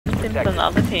Sims on the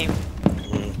other team.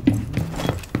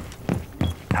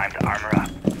 Time to armor up.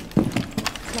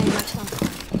 Very much so.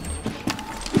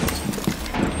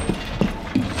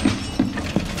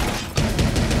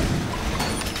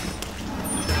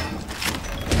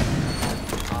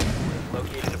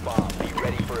 Located a bomb. Be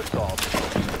ready for assault.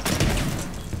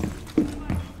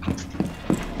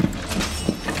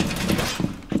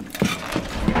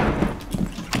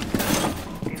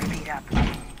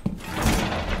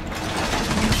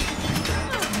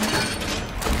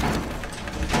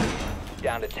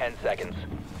 Down to 10 seconds.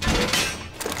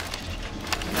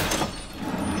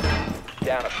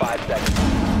 Down to 5 seconds.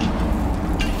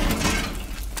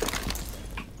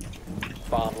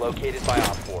 Bomb located by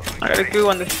Op 4. I got a goo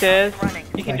on the stairs.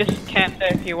 You can just camp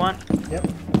there if you want. Yep.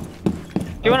 Do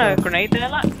you want a grenade there,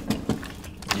 lad?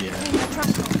 Yeah.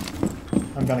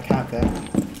 I'm gonna camp there.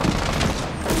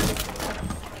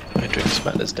 My drink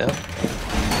smeller's down.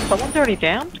 Someone's already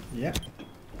down? Yep.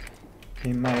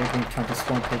 He may have been trying to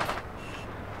spawn pig.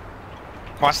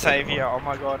 My savior, oh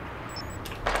my god.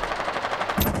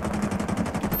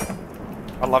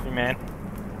 I love you, man.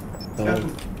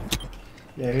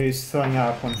 Yeah, who's throwing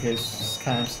out one of his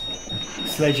cams?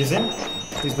 Sledge is in.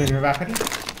 He's moving rapidly.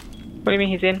 What do you mean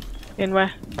he's in? In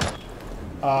where?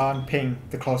 Ping,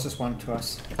 the closest one to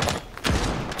us.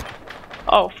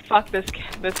 Oh fuck, there's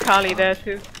Carly there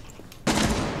too.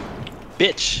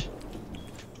 Bitch!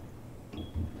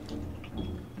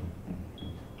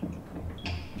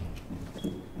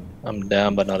 I'm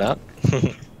down but not out.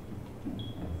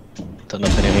 Don't know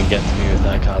if anyone can get to me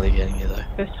without Carly getting here though.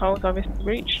 This hole's obviously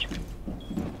breached.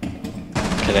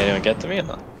 Can anyone get to me or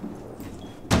not?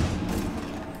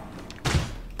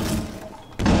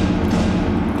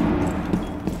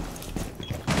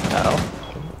 Ow.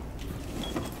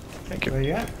 Thank you. Where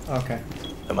you at? Okay.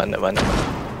 Never mind, never mind, never mind.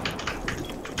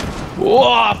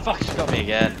 Whoa, fuck, she got me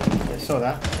again. I saw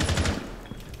that.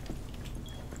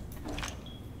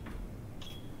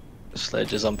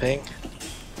 Sledge is on ping.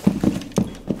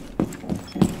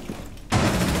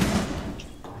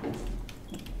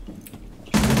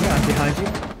 Yeah, I'm behind you.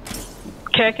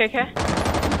 Okay.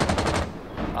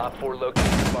 Op 4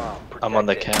 located a bomb. I'm on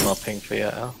the Protect it. cam, I'll ping for you,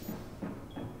 Al.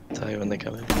 Tell you when they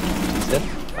come in. He's in?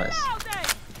 Nice.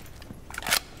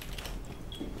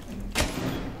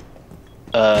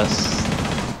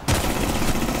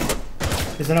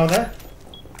 Is there no there?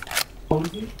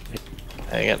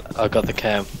 Hang on, I got the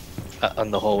cam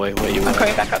on the hallway where you I'm were.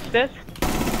 coming back upstairs.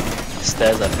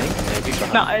 Stairs, I think, maybe.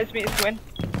 Behind. No, it's me, it's Win.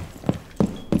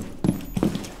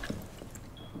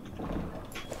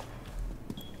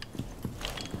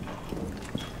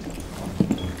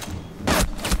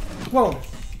 Whoa!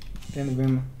 In the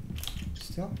room.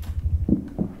 Still?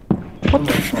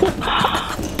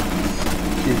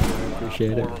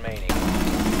 Appreciate it. Remaining.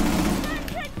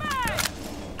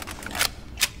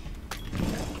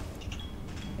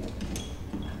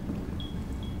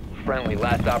 Friendly,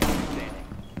 last operator standing.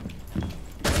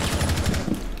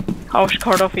 Oh, she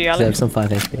called off you, They have Alex. some 5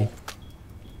 HP.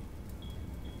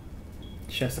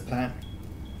 She has the plant.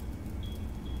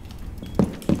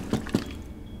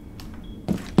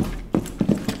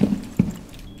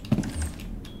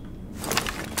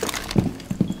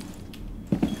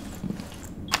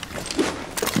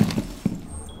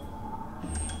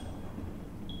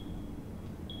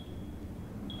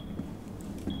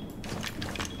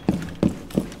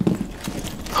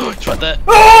 It's right there.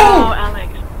 Oh,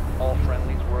 Alex. All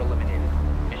friendlies were eliminated.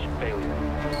 Mission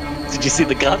failure. Did you see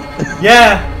the gun?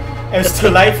 Yeah! It was too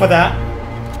late for that.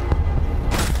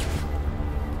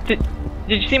 Did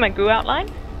you see my goo outline?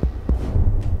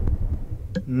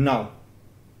 No.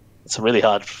 It's really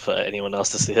hard for anyone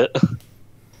else to see it.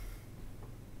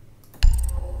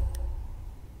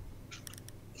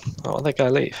 Oh, why'd that guy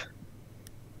leave?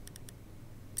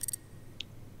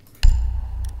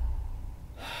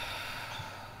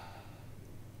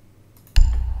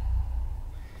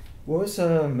 Where was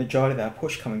the majority of that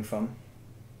push coming from?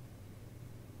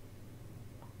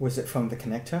 Was it from the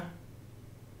connector?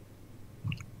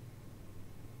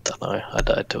 Don't know, I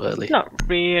died too early. Not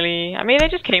really. I mean, they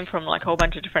just came from like a whole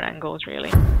bunch of different angles,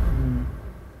 really.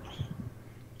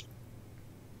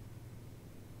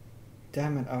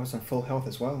 Damn it, I was on full health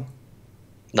as well.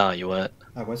 No, you weren't.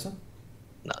 I wasn't?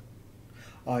 No.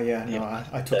 Oh yeah, no,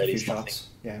 I took a few 30s nothing. shots.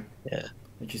 Yeah. Yeah.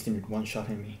 It just needed one shot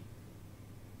in me.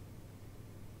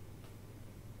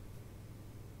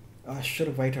 I should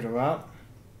have waited her out.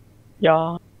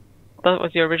 Yeah. That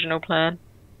was the original plan.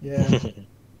 Yeah.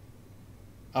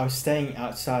 I was staying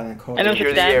outside in the corridor. And it was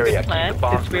Secure a the damn area. good Keep plan the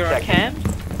bombs because we were on protected.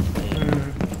 cam.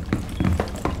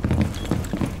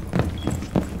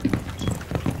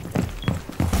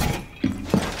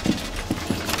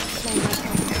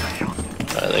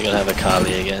 they're gonna have a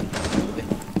Carly again.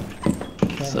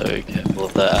 So careful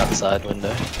of the outside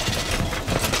window.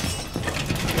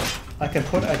 I can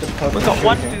put a deposit. We've got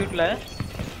one dude left.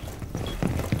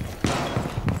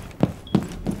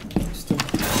 Still.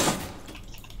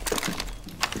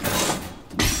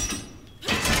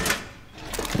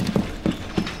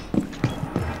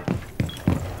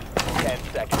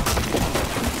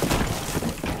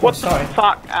 What sorry. the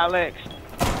fuck, Alex?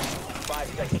 5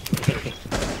 seconds.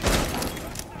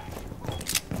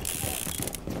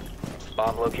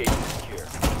 Bomb location secure.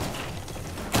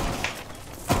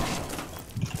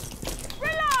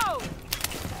 Reload!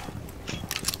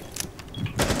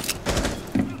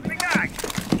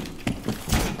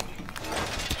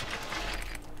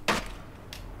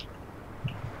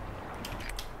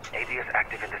 ADS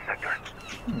active in the sector.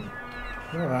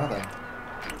 Where are they?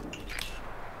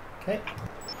 Okay.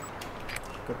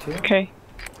 Got two. Okay.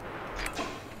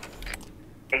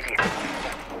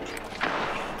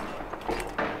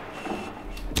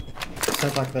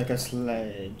 Sounds like they got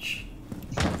sledge.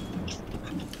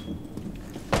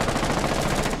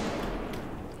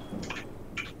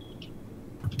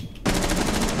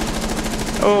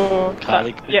 Oh,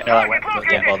 Carly, yeah. that went, but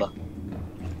don't bother.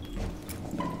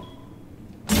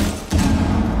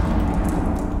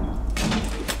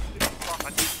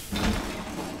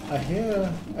 I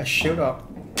hear a shoot up.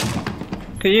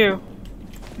 To you.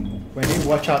 When you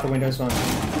watch out the windows one.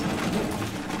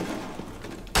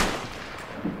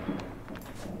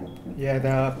 Yeah,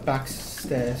 they're back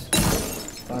stairs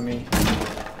by me.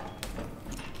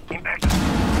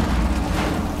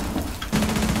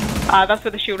 That's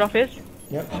where the shoot off is.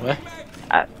 Yep. Where?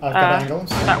 At, I've got angles.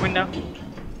 that window.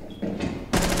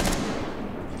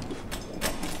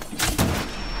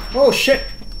 Oh shit!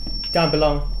 Down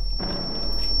below.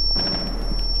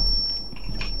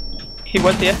 He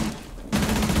was here.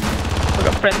 We've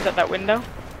got friends at that window.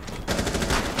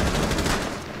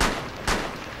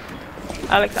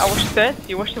 Alex, I watched the stairs.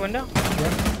 You watched the window?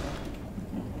 Yep.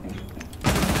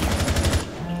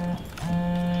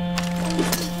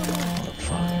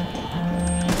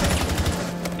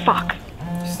 Fuck.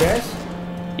 Stairs?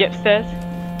 Yep, stairs.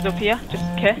 It's up here. Just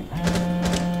care.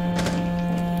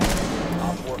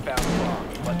 Op 4 found the bomb.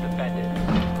 Must defend it.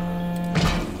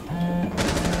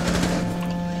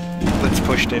 Let's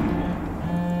push in.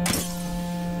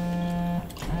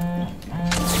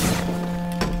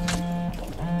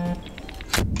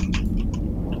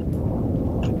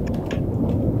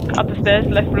 Up the stairs,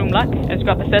 left room, like. As you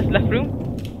got the stairs, left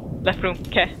room. Left room,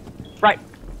 okay. Right.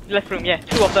 Left room, yeah.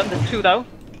 Two of them. There's two though.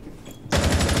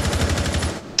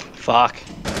 Fuck.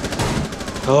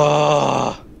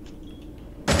 Oh.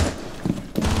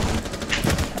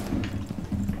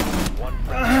 One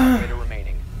friendly operator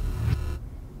remaining.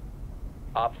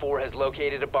 Op 4 has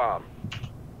located a bomb.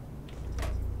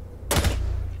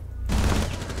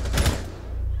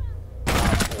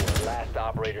 Op 4, last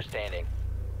operator standing.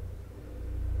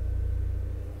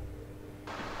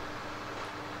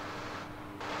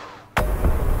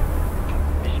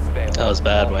 Mission failed. That was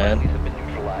bad, All man. friendlies have been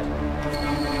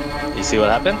neutralized. You see what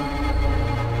happened?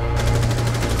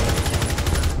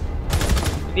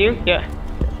 You? Yeah.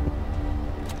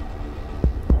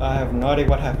 I have no idea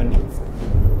what happened.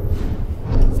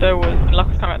 There was, when Locke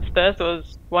was coming up the stairs, there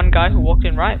was one guy who walked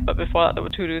in right, but before that there were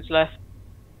two dudes left.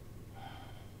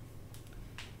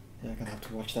 Yeah, I'm gonna have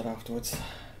to watch that afterwards.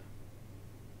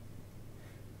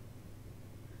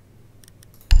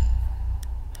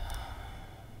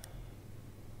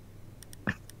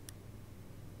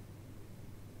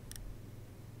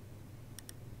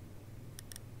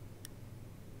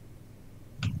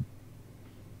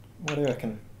 What do you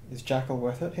reckon? Is Jackal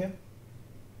worth it here?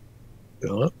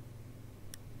 Yeah.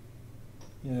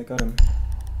 Yeah, I got him.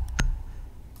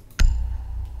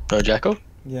 No Jackal?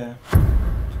 Yeah.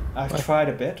 I've tried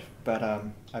a bit, but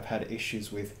I've had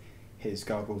issues with his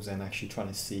goggles and actually trying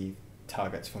to see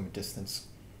targets from a distance.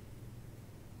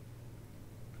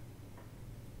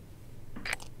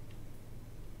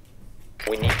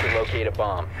 We need to locate a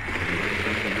bomb.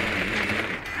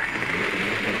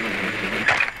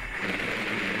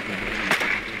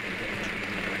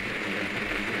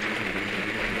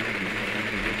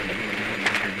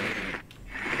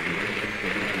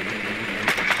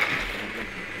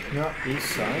 No, east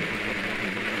side.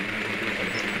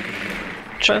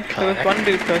 There was one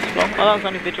dude first floor. Oh, that was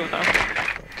only Vigil though.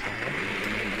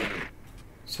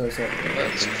 So is that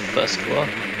That's first floor.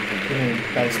 you mean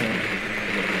basement?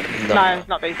 No, it's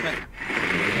not basement.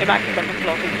 It might be second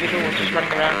floor because Vigil was just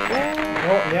running around.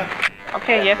 Oh yeah.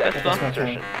 Okay, yeah, first floor. That's my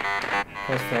turn.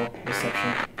 First floor,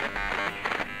 reception.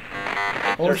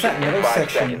 What was Insertion that in middle 5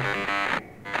 section? seconds.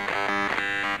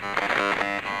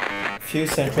 Fuse Your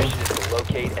central. mission is to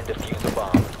locate and defuse a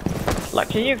bomb. Like,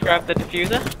 can you grab the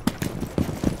diffuser?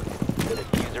 The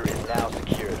diffuser is now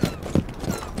secured.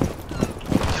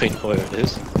 I think where it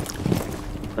is.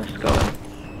 Let's go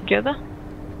together.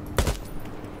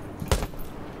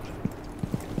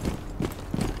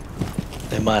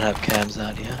 They might have cams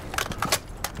out here.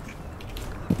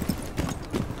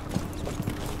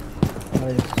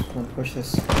 I just want to push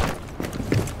this.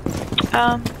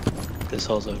 This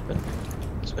hole's open.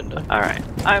 This window. Alright.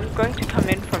 I'm going to come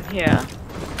in from here.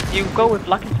 You go with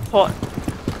lucky support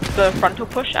the frontal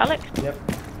push, Alex? Yep.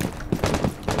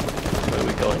 Where are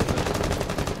we going?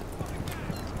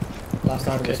 Last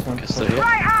night Okay, was one. guess they're here.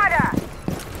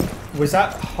 Was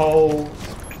that whole?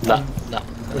 Nah, nah.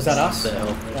 Was that us? Their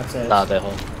hole. That's it. Nah, their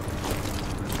hole.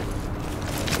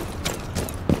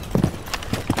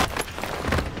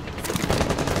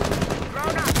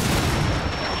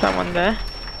 Someone there.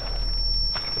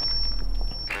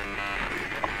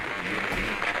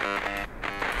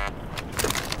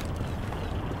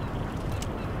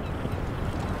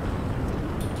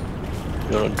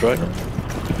 You want to drone them?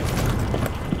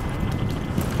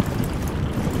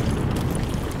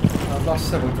 I've lost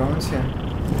several drones here.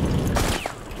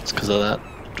 It's because of that.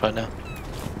 Try now.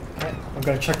 Okay, I'm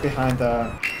gonna check behind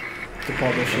the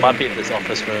portal It shield. might be in this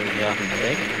office room here, I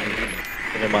think.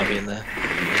 And it might be in there.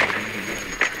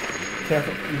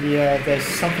 Careful. Yeah, there's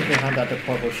something behind that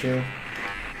portal shield.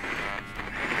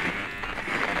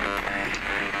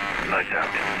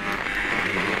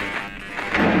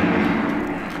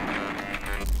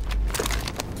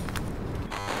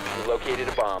 You located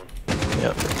a bomb.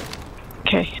 Yep.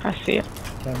 Okay, I see it.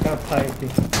 Okay, I'm gonna play with you.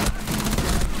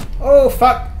 Oh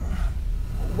fuck!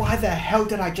 Why the hell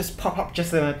did I just pop up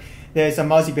just then? There's a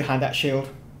Muzzy behind that shield.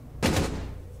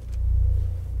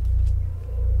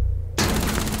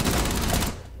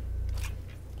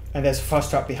 And there's a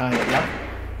frost trap behind it, yeah?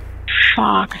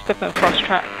 Fuck, I stepped in a frost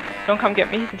trap. Don't come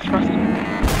get me, it's frosty.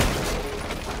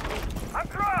 I'm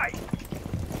dry.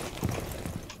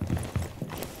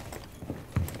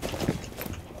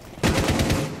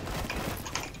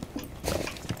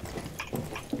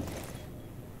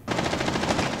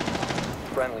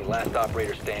 Friendly, last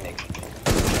operator standing.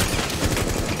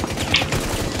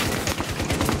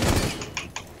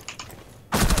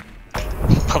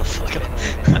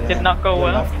 Motherfucker. That did not go You're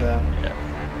well. left there.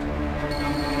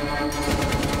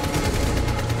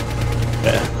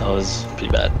 Yeah, that was pretty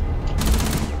bad.